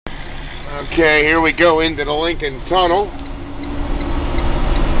Okay, here we go into the Lincoln Tunnel.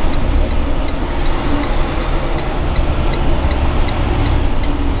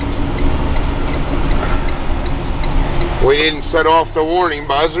 We didn't set off the warning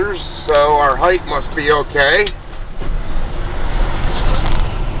buzzers, so our height must be okay.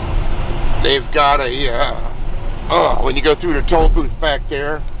 They've got a, when you go through the toll booth back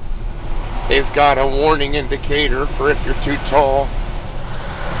there, they've got a warning indicator for if you're too tall.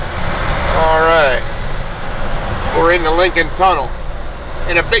 Alright, we're in the Lincoln Tunnel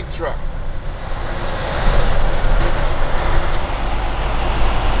in a big truck.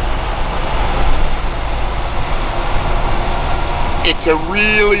 It's a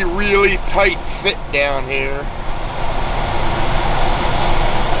really, really tight fit down here.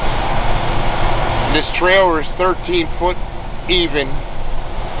 This trailer is 13 foot even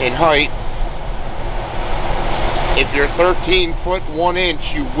in height. If you're 13 foot 1 inch,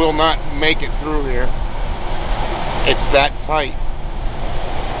 you will not make it through here. It's that tight.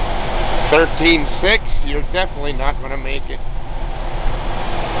 13.6, you're definitely not going to make it.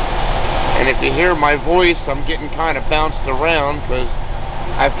 And if you hear my voice, I'm getting kind of bounced around because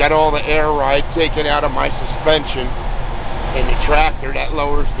I've got all the air ride taken out of my suspension in the tractor that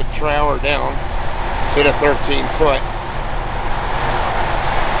lowers the trailer down to the 13 foot.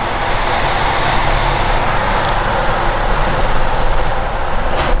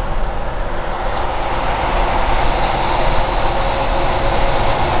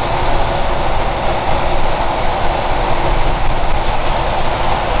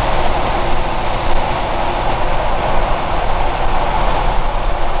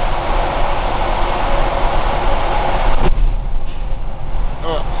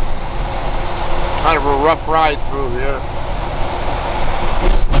 Kind of a rough ride through here.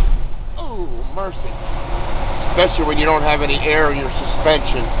 Oh, mercy. Especially when you don't have any air in your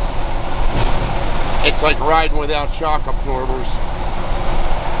suspension. It's like riding without shock absorbers.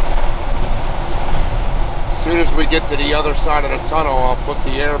 As soon as we get to the other side of the tunnel, I'll put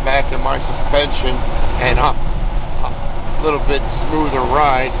the air back in my suspension and a little bit smoother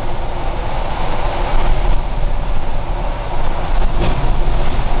ride.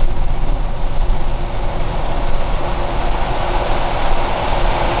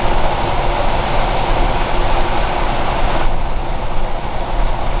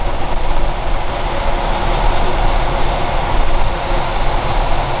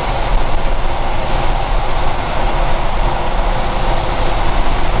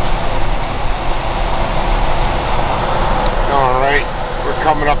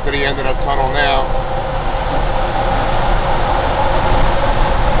 Coming up to the end of the tunnel now.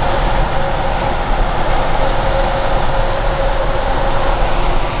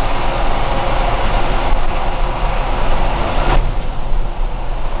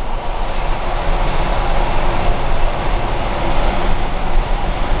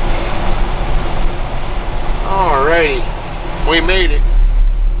 Alrighty, we made it.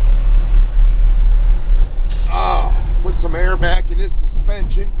 Put some air back in this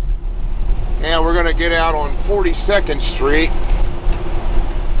suspension. Now we're going to get out on 42nd Street.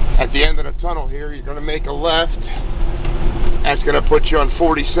 At the end of the tunnel here, you're going to make a left. That's going to put you on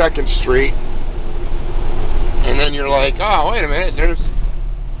 42nd Street. And then you're like, oh, wait a minute, there's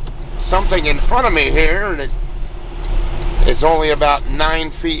something in front of me here, and it's only about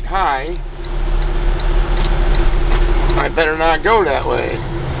 9 feet high. I better not go that way.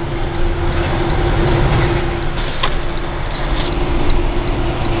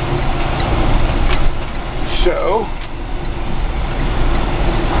 So,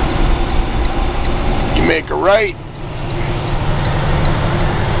 you make a right.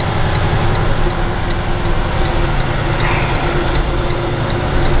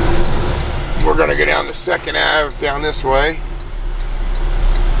 We're going to go down to 2nd Ave down this way.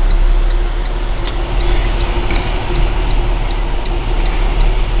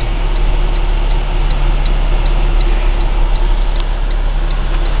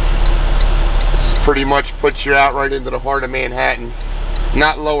 Pretty much puts you out right into the heart of Manhattan.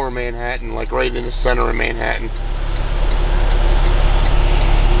 Not lower Manhattan, like right in the center of Manhattan.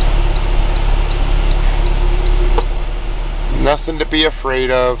 Nothing to be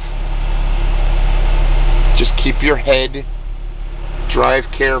afraid of. Just keep your head. Drive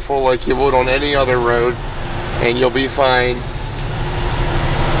careful like you would on any other road, and you'll be fine.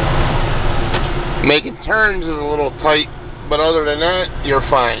 Making turns is a little tight, but other than that, you're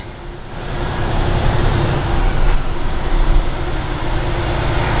fine.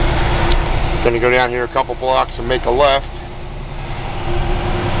 Going to go down here a couple blocks and make a left.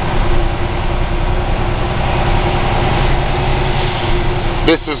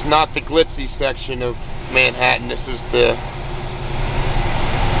 This is not the glitzy section of Manhattan. This is the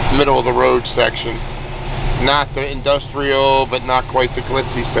middle of the road section. Not the industrial, but not quite the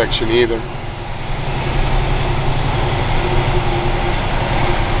glitzy section either.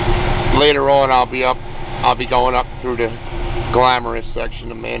 Later on, I'll be going up through the glamorous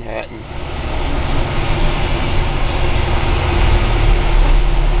section of Manhattan.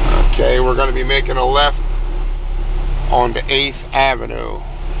 Okay, we're going to be making a left onto 8th Avenue,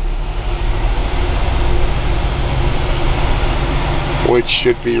 which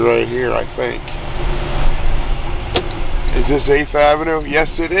should be right here, I think. Is this 8th Avenue? Yes,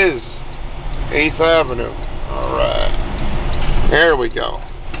 it is. 8th Avenue. Alright. There we go.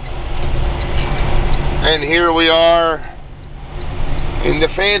 And here we are in the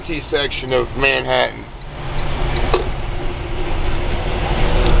fancy section of Manhattan.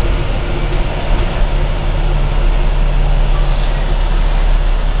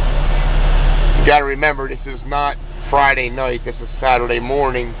 You gotta remember, this is not Friday night, this is Saturday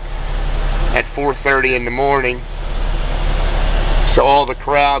morning at 4:30 in the morning. So all the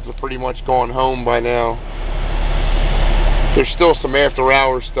crowds are pretty much gone home by now. There's still some after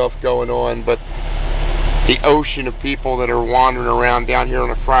hours stuff going on, but the ocean of people that are wandering around down here on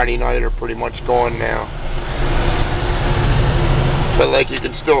a Friday night are pretty much gone now. But like you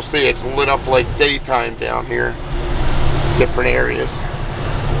can still see, it's lit up like daytime down here. Different areas.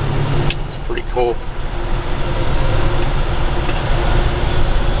 It's pretty cool.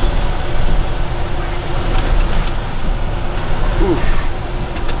 Oof.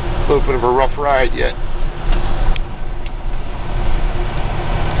 A little bit of a rough ride yet.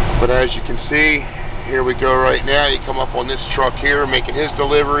 But as you can see, here we go right now. You come up on this truck here making his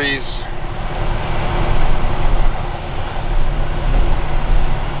deliveries.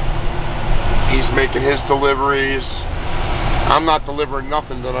 He's making his deliveries. I'm not delivering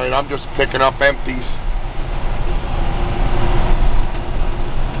nothing tonight. I'm just picking up empties.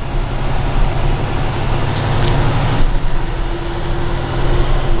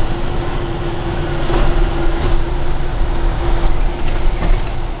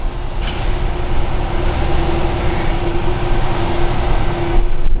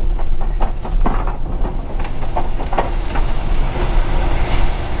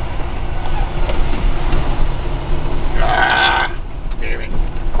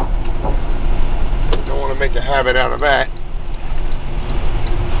 Make a habit out of that.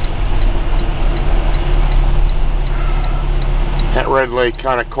 That red light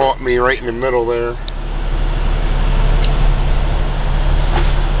kind of caught me right in the middle there.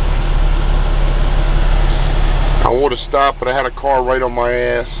 I would have stopped, but I had a car right on my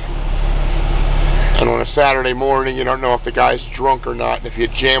ass. And on a Saturday morning, you don't know if the guy's drunk or not. And if you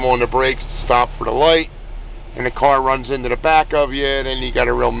jam on the brakes to stop for the light, and the car runs into the back of you, then you got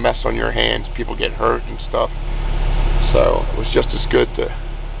a real mess on your hands. People get hurt and stuff. So it was just as good to...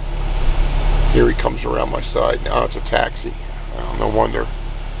 Here he comes around my side. Now it's a taxi. Oh, no wonder.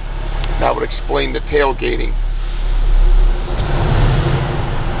 That would explain the tailgating.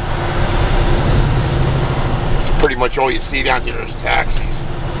 Pretty much all you see down here is taxis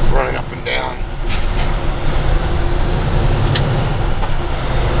running up and down.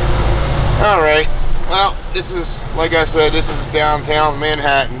 Alright. Well, this is, like I said, this is downtown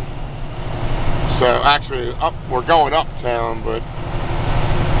Manhattan. So, actually, we're going uptown, but...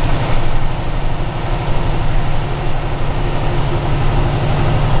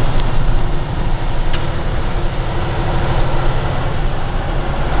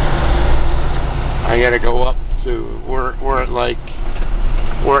 I gotta go up to, we're at like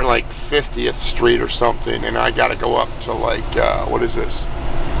 50th Street or something, and I gotta go up to like, what is this?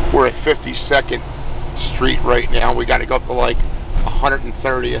 We're at 52nd Street right now. We got to go up to like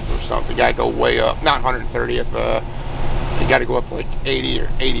 130th or something. Got to go way up. Not 130th. You got to go up like 80 or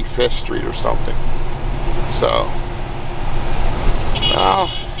 85th Street or something. So,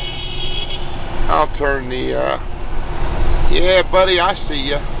 I'll turn the. Yeah, buddy, I see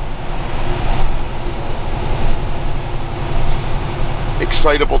ya.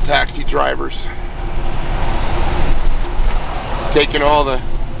 Excitable taxi drivers taking all the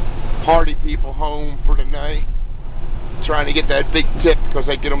party people home for the night, trying to get that big tip because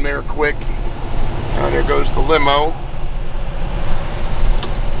they get them there quick. There goes the limo.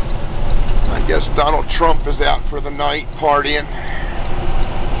 I guess Donald Trump is out for the night partying.